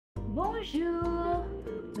Bonjour!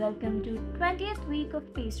 Welcome to 20th week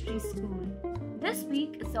of pastry school. This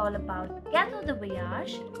week is all about gâteau de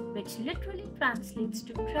voyage, which literally translates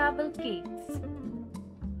to travel cakes.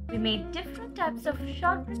 We made different types of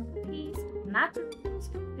shortbread cookies, macarons,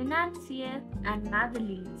 financiers, and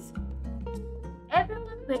madeleines.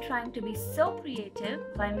 Everyone were trying to be so creative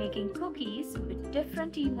by making cookies with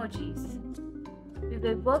different emojis. We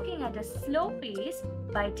were working at a slow pace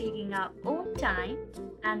by taking our own time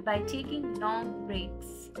and by taking long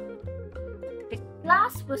breaks. The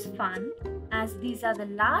class was fun as these are the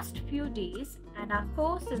last few days and our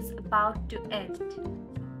course is about to end.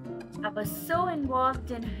 I was so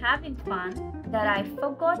involved in having fun that I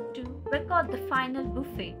forgot to record the final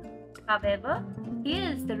buffet. However, here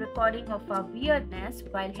is the recording of our weirdness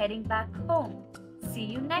while heading back home. See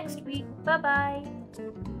you next week. Bye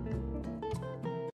bye.